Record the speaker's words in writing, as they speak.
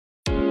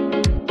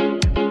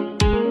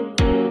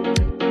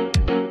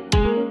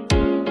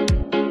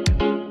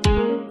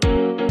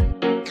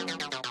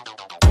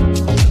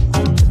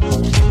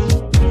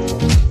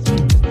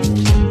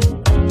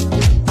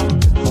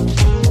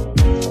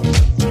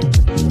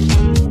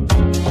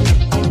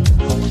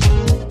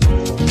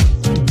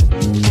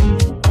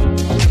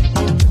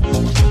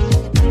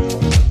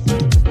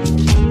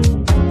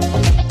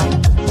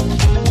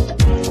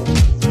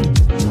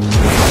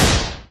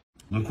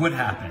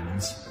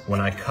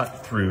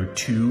through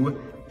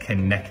 2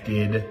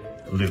 connected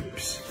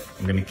loops.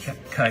 I'm gonna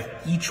cut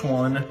each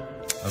one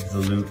of the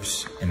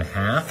loops in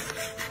half.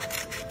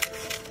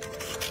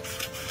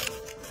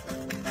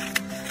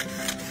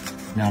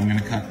 Now I'm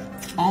gonna cut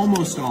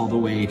almost all the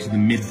way to the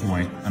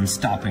midpoint. I'm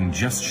stopping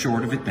just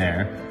short of it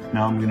there.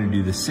 Now I'm gonna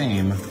do the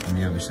same on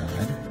the other side.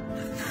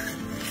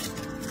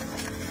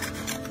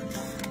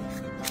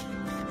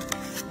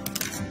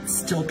 It's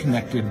still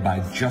connected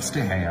by just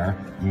a hair.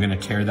 I'm gonna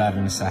tear that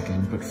in a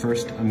second, but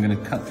first I'm gonna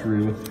cut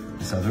through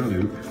this other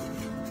loop.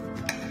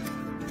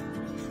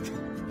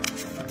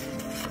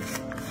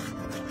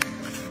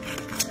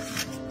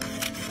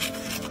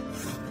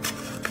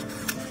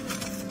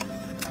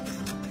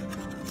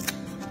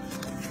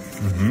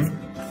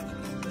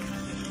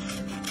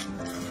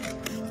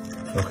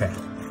 Okay,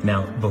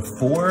 now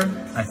before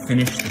I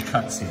finish the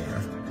cuts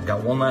here, I've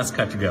got one last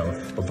cut to go,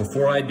 but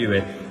before I do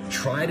it,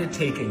 try to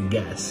take a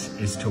guess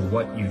as to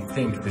what you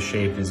think the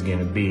shape is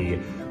gonna be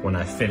when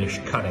I finish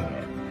cutting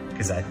it,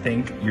 because I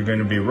think you're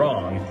gonna be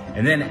wrong.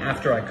 And then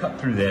after I cut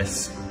through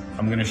this,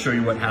 I'm gonna show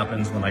you what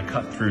happens when I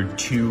cut through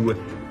 2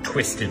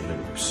 twisted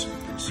loops.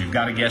 So you've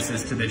got a guess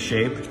as to this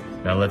shape.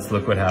 Now let's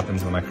look what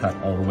happens when I cut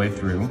all the way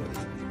through.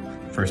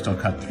 First I'll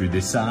cut through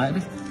this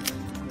side.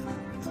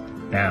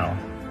 Now,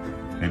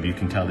 maybe you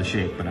can tell the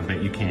shape, but I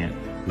bet you can't.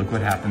 Look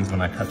what happens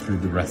when I cut through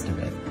the rest of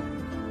it.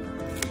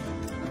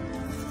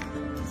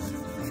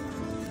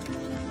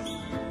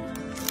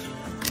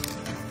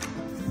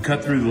 You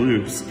cut through the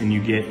loops and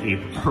you get a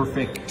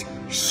perfect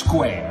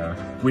square,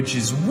 which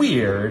is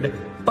weird,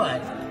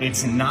 but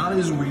it's not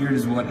as weird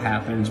as what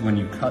happens when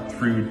you cut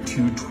through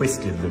 2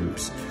 twisted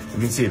loops.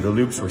 You can see the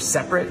loops were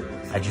separate.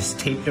 I just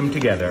taped them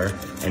together,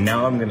 and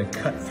now I'm gonna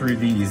cut through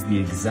these the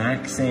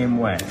exact same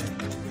way.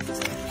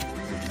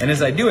 And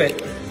as I do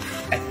it,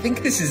 I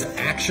think this is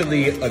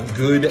actually a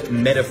good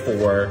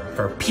metaphor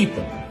for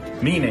people.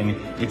 Meaning,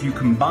 if you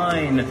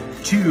combine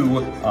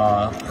 2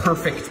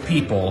 perfect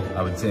people,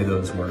 I would say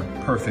those were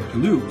perfect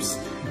loops,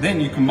 then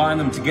you combine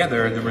them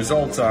together, the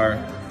results are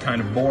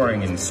kind of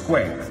boring and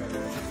square.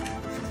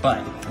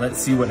 But let's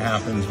see what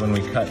happens when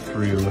we cut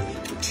through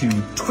 2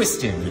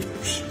 twisted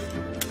loops.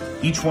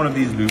 Each one of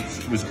these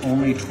loops was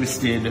only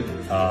twisted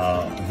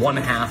 1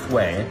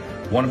 halfway.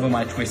 One of them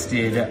I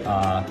twisted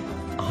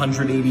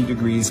 180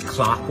 degrees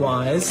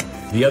clockwise.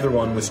 The other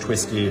one was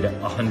twisted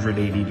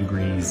 180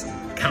 degrees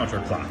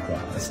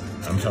counterclockwise.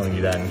 I'm telling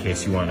you that in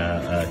case you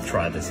wanna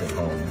try this at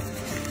home.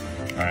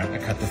 All right, I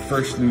cut the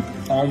first loop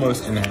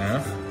almost in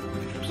half.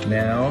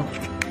 Now,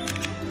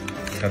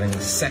 cutting the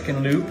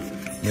second loop.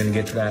 I'm gonna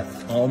get to that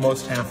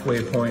almost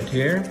halfway point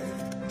here.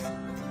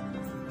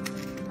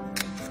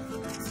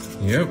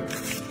 Yep.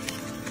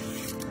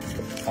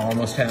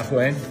 Almost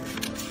halfway.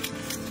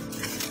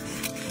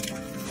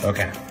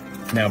 Okay.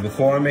 Now,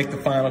 before I make the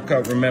final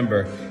cut,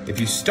 remember, if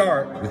you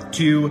start with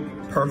 2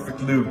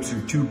 perfect loops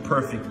or 2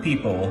 perfect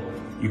people,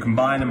 you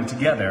combine them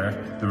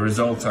together, the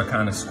results are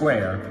kind of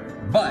square.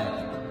 But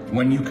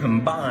when you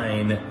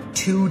combine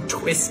 2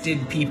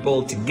 twisted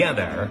people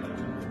together,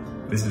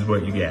 this is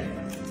what you get.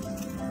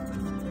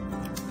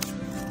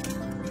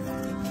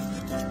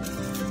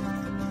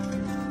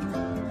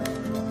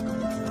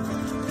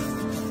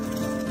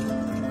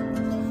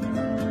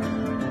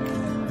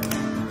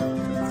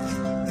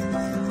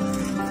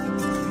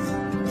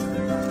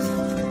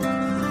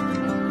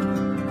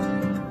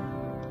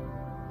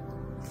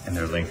 And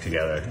they're linked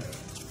together.